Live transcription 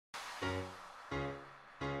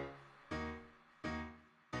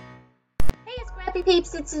Happy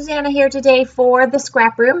peeps, it's Suzanna here today for the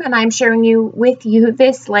scrap room, and I'm sharing with you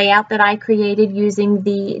this layout that I created using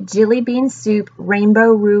the Jillibean Soup Rainbow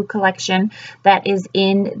Roux collection that is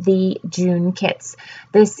in the June kits.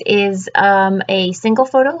 This is a single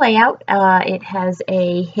photo layout. It has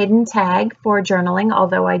a hidden tag for journaling,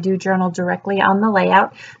 although I do journal directly on the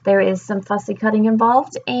layout. There is some fussy cutting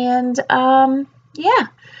involved, and yeah,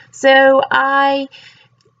 so I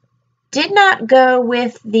did not go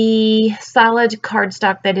with the solid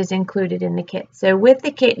cardstock that is included in the kit. So with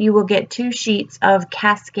the kit, you will get 2 sheets of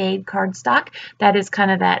Cascade cardstock. That is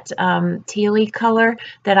kind of that tealy color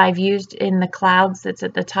that I've used in the clouds that's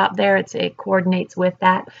at the top there. It coordinates with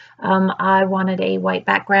that. I wanted a white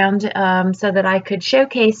background so that I could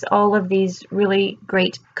showcase all of these really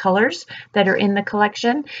great colors that are in the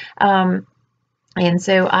collection. And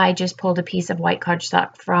so I just pulled a piece of white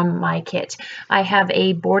cardstock from my kit. I have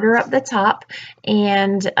a border up the top,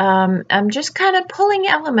 and I'm just kind of pulling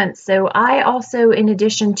elements. So I also, in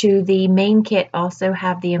addition to the main kit, also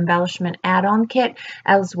have the embellishment add-on kit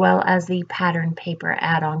as well as the pattern paper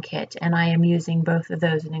add-on kit. And I am using both of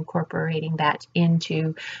those and incorporating that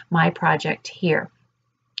into my project here.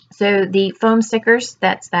 So the foam stickers,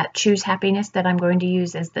 that's that Choose Happiness that I'm going to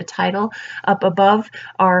use as the title up above,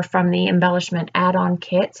 are from the embellishment add-on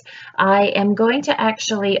kit. I am going to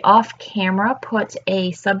actually off camera put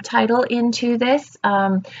a subtitle into this.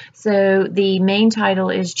 So the main title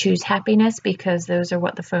is Choose Happiness because those are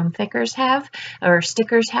what the foam stickers have,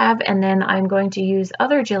 and then I'm going to use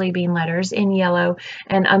other Jillibean letters in yellow,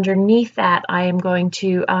 and underneath that I am going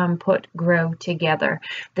to put Grow Together.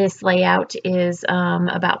 This layout is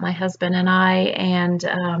about my husband and I,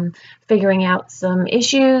 and figuring out some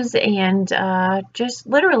issues and just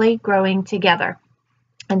literally growing together.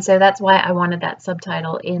 And so that's why I wanted that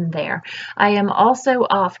subtitle in there. I am also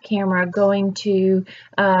off camera going to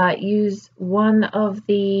use one of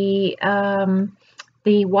the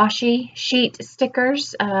washi sheet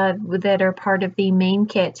stickers that are part of the main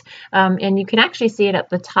kit, and you can actually see it at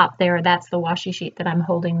the top there. That's the washi sheet that I'm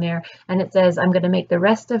holding there, and it says I'm going to make the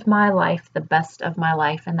rest of my life the best of my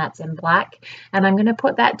life, and that's in black, and I'm going to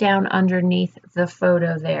put that down underneath the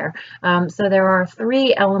photo there. So there are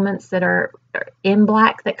 3 elements that are in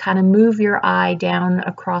black that kind of move your eye down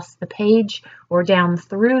across the page or down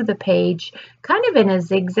through the page, kind of in a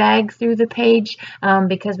zigzag through the page,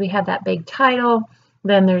 because we have that big title.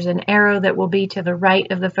 Then there's an arrow that will be to the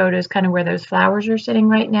right of the photos, kind of where those flowers are sitting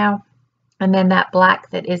right now. And then that black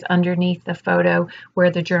that is underneath the photo where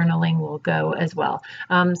the journaling will go as well.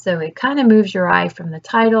 So it kind of moves your eye from the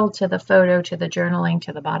title to the photo to the journaling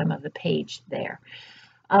to the bottom of the page there.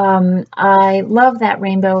 I love that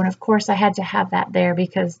rainbow, and of course I had to have that there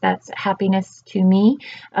because that's happiness to me.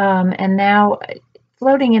 And now,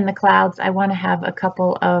 floating in the clouds, I want to have a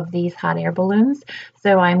couple of these hot air balloons.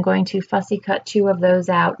 So I'm going to fussy cut 2 of those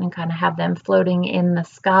out and kind of have them floating in the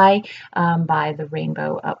sky by the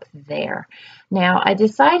rainbow up there. Now, I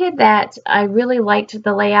decided that I really liked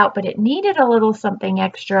the layout, but it needed a little something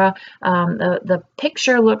extra. The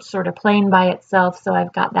picture looked sort of plain by itself, so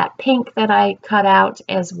I've got that pink that I cut out,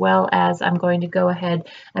 as well as I'm going to go ahead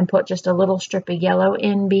and put just a little strip of yellow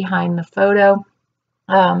in behind the photo.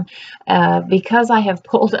 Because I have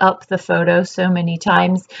pulled up the photo so many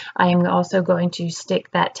times, I am also going to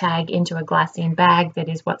stick that tag into a glassine bag that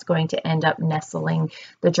is what's going to end up nestling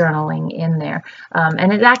the journaling in there.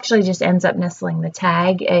 And it actually just ends up nestling the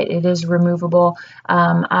tag. It is removable.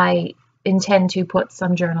 I intend to put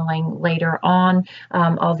some journaling later on,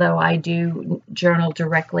 although I do journal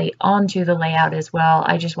directly onto the layout as well.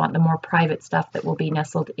 I just want the more private stuff that will be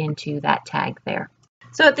nestled into that tag there.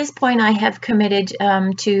 So at this point I have committed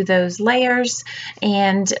to those layers,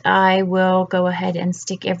 and I will go ahead and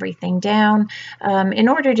stick everything down. In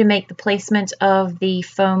order to make the placement of the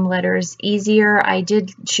foam letters easier, I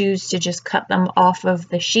did choose to just cut them off of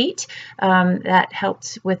the sheet. That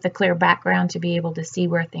helped with the clear background to be able to see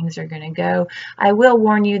where things are going to go. I will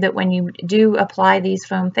warn you that when you do apply these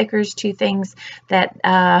foam stickers to things, that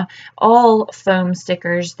all foam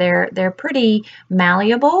stickers, they're pretty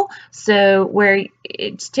malleable, so where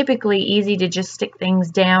it's typically easy to just stick things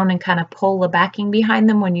down and kind of pull the backing behind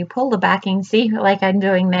them. When you pull the backing, see, like I'm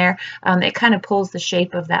doing there, it kind of pulls the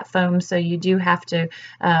shape of that foam, so you do have to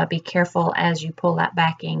be careful as you pull that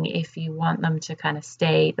backing if you want them to kind of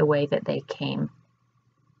stay the way that they came.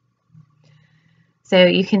 So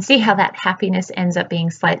you can see how that happiness ends up being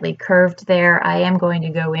slightly curved there. I am going to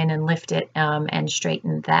go in and lift it and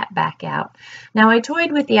straighten that back out. Now I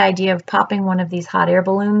toyed with the idea of popping one of these hot air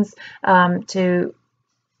balloons to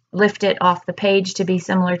lift it off the page to be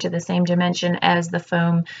similar to the same dimension as the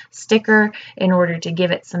foam sticker in order to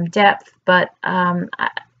give it some depth, but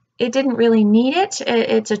it didn't really need it.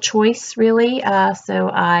 It's a choice, really, so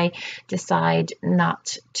I decide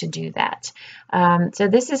not to do that. So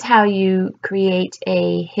this is how you create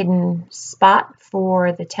a hidden spot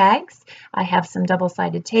for the tags. I have some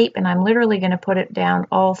double-sided tape, and I'm literally going to put it down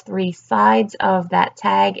all 3 sides of that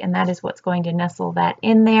tag, and that is what's going to nestle that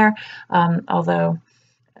in there, although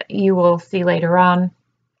you will see later on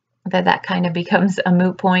that kind of becomes a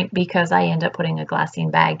moot point because I end up putting a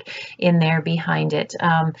glassine bag in there behind it.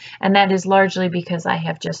 And that is largely because I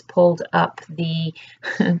have just pulled up the,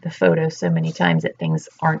 the photo so many times that things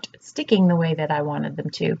aren't sticking the way that I wanted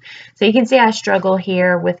them to. So you can see I struggle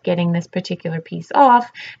here with getting this particular piece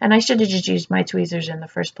off, and I should have just used my tweezers in the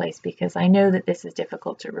first place because I know that this is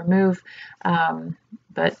difficult to remove,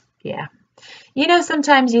 but yeah. You know,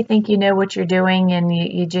 sometimes you think you know what you're doing and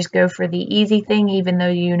you just go for the easy thing, even though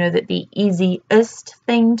you know that the easiest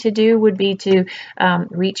thing to do would be to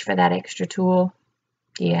reach for that extra tool.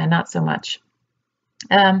 Yeah, not so much.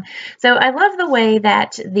 So I love the way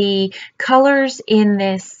that the colors in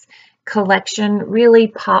this collection really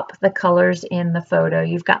pop the colors in the photo.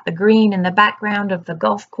 You've got the green in the background of the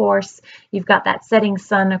golf course. You've got that setting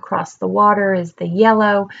sun across the water is the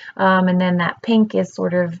yellow. And then that pink is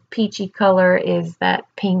sort of peachy color is that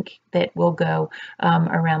pink that will go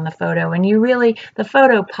around the photo. And you really, the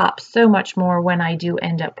photo pops so much more when I do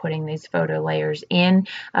end up putting these photo layers in,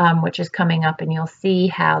 which is coming up, and you'll see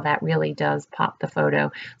how that really does pop the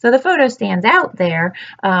photo. So the photo stands out there,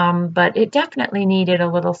 but it definitely needed a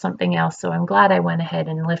little something else. So I'm glad I went ahead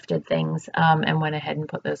and lifted things and went ahead and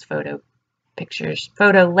put those photo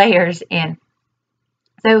layers in.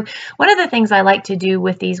 So one of the things I like to do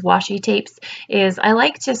with these washi tapes is I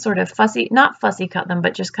like to sort of not fussy cut them,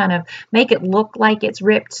 but just kind of make it look like it's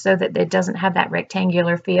ripped so that it doesn't have that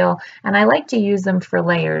rectangular feel. And I like to use them for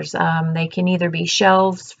layers. They can either be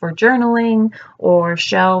shelves for journaling or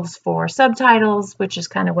shelves for subtitles, which is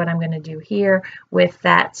kind of what I'm going to do here with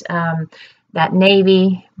that, that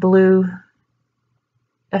navy blue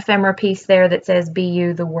ephemera piece there that says, "Be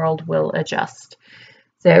you, the world will adjust."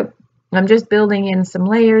 So I'm just building in some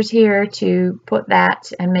layers here to put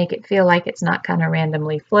that and make it feel like it's not kind of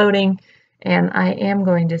randomly floating. And I am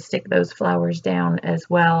going to stick those flowers down as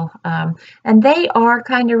well. And they are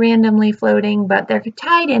kind of randomly floating, but they're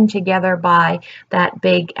tied in together by that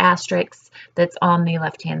big asterisk that's on the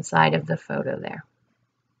left-hand side of the photo there.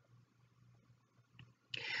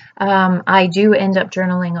 I do end up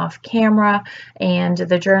journaling off camera, and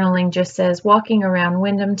the journaling just says walking around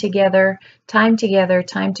Wyndham together, time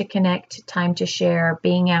to connect, time to share,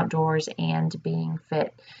 being outdoors, and being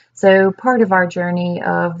fit. So part of our journey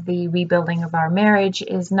of the rebuilding of our marriage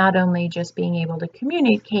is not only just being able to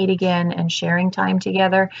communicate again and sharing time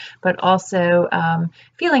together, but also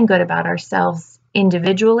feeling good about ourselves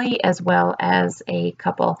individually as well as a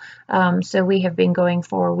couple. So we have been going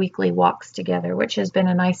for weekly walks together, which has been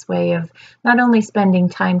a nice way of not only spending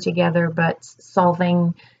time together, but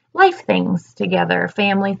solving life things together,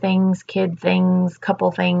 family things, kid things,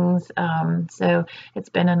 couple things. So it's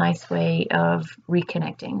been a nice way of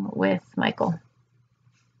reconnecting with Michael.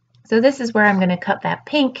 So this is where I'm going to cut that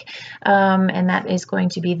pink, and that is going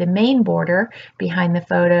to be the main border behind the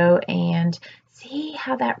photo. And see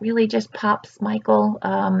how that really just pops Michael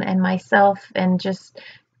and myself and just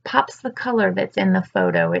pops the color that's in the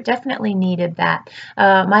photo. It definitely needed that.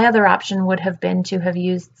 My other option would have been to have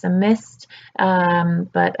used some mist,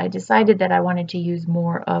 but I decided that I wanted to use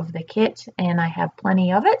more of the kit, and I have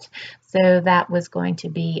plenty of it. So that was going to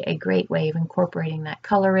be a great way of incorporating that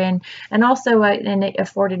color in. And also, and it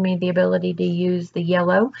afforded me the ability to use the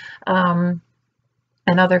yellow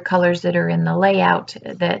and other colors that are in the layout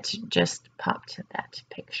that just popped that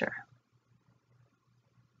picture.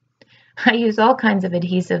 I use all kinds of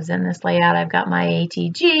adhesives in this layout. I've got my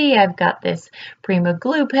ATG, I've got this Prima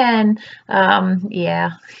glue pen.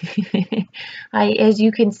 Yeah, as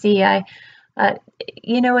you can see,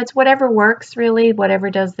 you know, it's whatever works really, whatever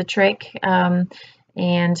does the trick.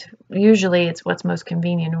 And usually it's what's most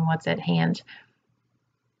convenient and what's at hand.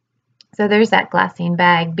 So there's that glassine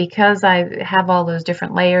bag. Because I have all those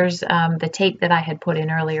different layers, the tape that I had put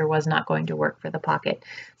in earlier was not going to work for the pocket.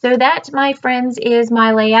 So that, my friends, is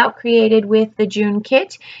my layout created with the June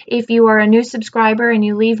kit. If you are a new subscriber and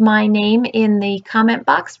you leave my name in the comment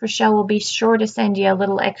box, Rochelle will be sure to send you a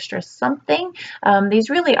little extra something. These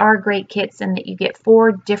really are great kits in that you get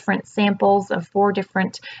 4 different samples of 4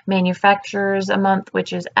 different manufacturers a month,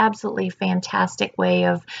 which is absolutely fantastic way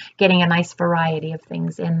of getting a nice variety of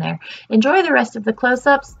things in there. Enjoy the rest of the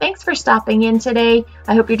close-ups. Thanks for stopping in today.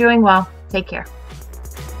 I hope you're doing well. Take care.